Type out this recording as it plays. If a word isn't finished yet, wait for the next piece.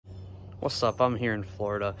What's up? I'm here in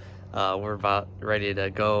Florida. We're about ready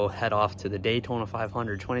to go head off to the Daytona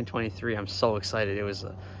 500 2023. I'm so excited. It was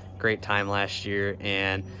a great time last year,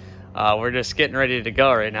 and we're just getting ready to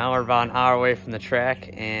go right now. We're about an hour away from the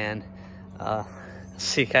track, and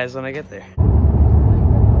see you guys when I get there.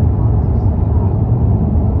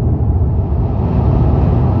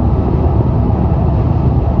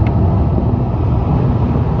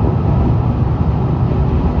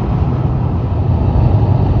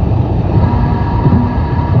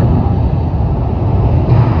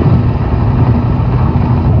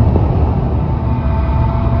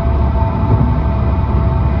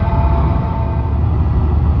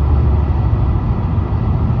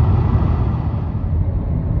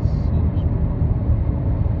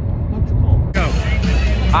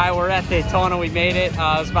 Alright, we're at Daytona. We made it. It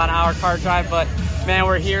was about an hour car drive, but man,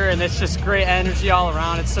 we're here and it's just great energy all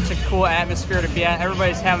around. It's such a cool atmosphere to be at.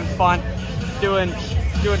 Everybody's having fun, doing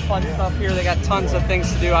fun stuff here. They got tons of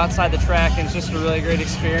things to do outside the track, and it's just a really great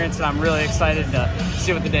experience, and I'm really excited to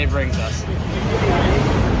see what the day brings us.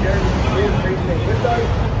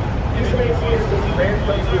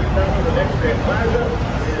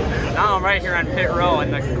 Now I'm right here on pit row,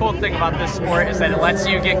 and the cool thing about this sport is that it lets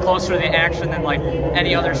you get closer to the action than like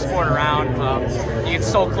any other sport around. You get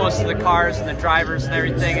so close to the cars and the drivers and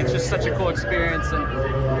everything. It's just such a cool experience,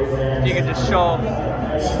 and you can just show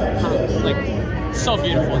like so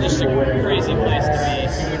beautiful. Just a crazy place to be.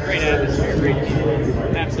 A great atmosphere, great people.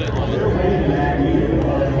 Absolutely love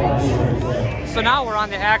it. So now we're on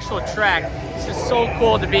the actual track. It's just so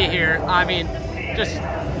cool to be here. I mean, just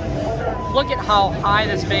look at how high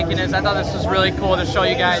this banking is. I thought this was really cool to show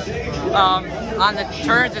you guys. On the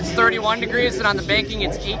turns, it's 31 degrees, and on the banking,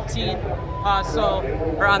 it's 18.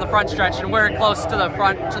 Or on the front stretch, and we're close to the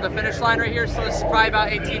front, to the finish line right here. So this is probably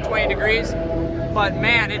about 18, 20 degrees. But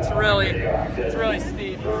man, it's really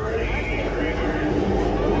steep.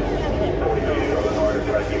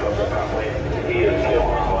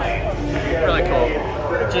 Really cool.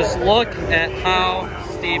 Just look at how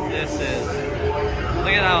steep this is.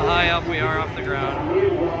 Look at how high up we are off the ground.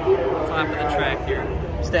 Top of the track here.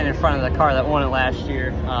 I'm standing in front of the car that won it last year.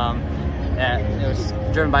 It was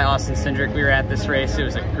driven by Austin Cindric. We were at this race. It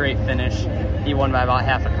was a great finish. He won by about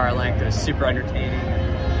half a car length. It was super entertaining.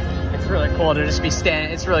 It's really cool to just be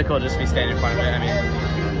standing. It's really cool to just be standing in front of it. I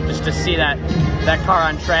mean, just to see that car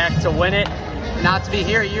on track, to win it, not to be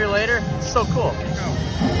here a year later. It's so cool.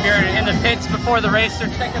 Here in the pits before the race, they're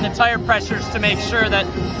checking the tire pressures to make sure that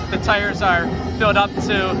the tires are filled up to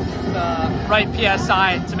the right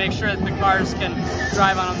PSI, to make sure that the cars can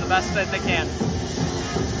drive on them the best that they can.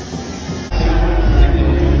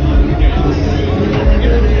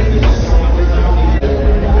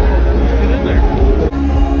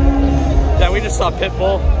 Yeah, we just saw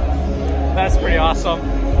Pitbull. That's pretty awesome.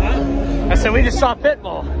 I said we just saw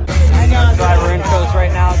Pitbull. Driver intros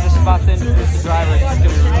right now, just about to introduce the driver.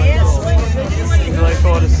 It's really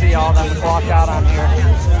cool to see all them walk out on here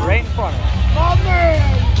right in front of us.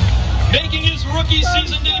 Making his rookie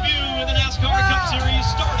season debut in the NASCAR Cup Series,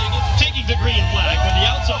 starting and taking the green flag from the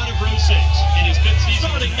outside of row 6 in his pit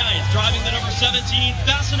season. Starting ninth, driving the number 17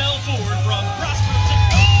 Fastenal Ford from Prosper.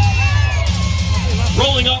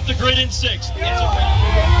 Rolling off the grid in 6th.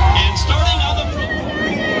 And starting on the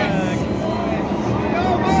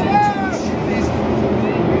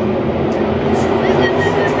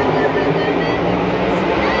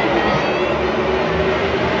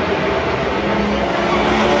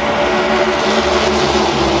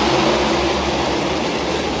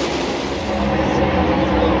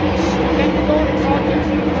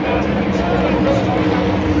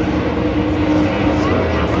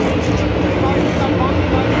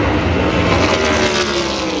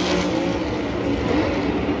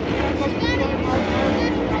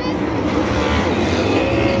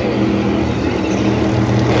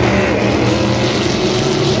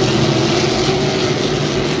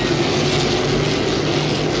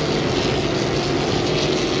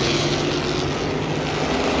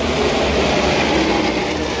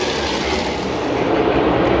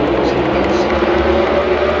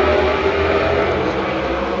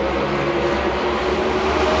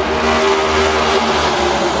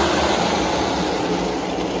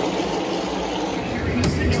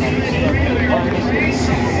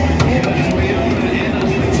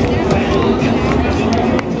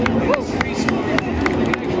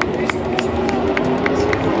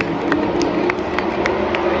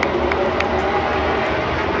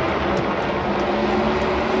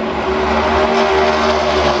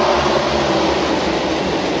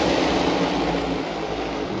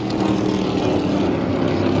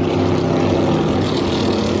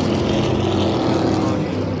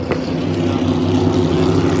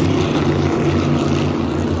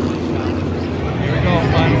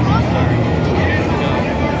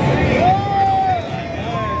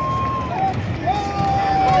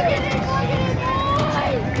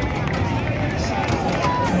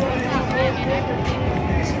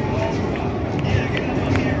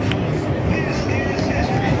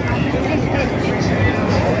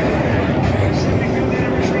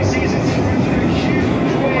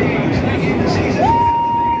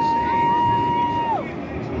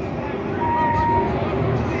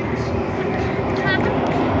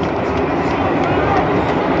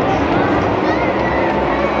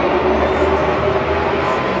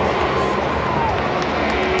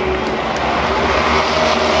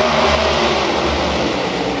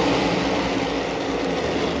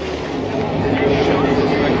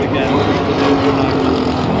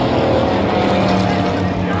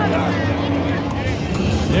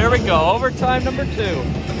number 2.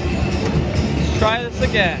 Let's try this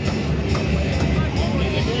again.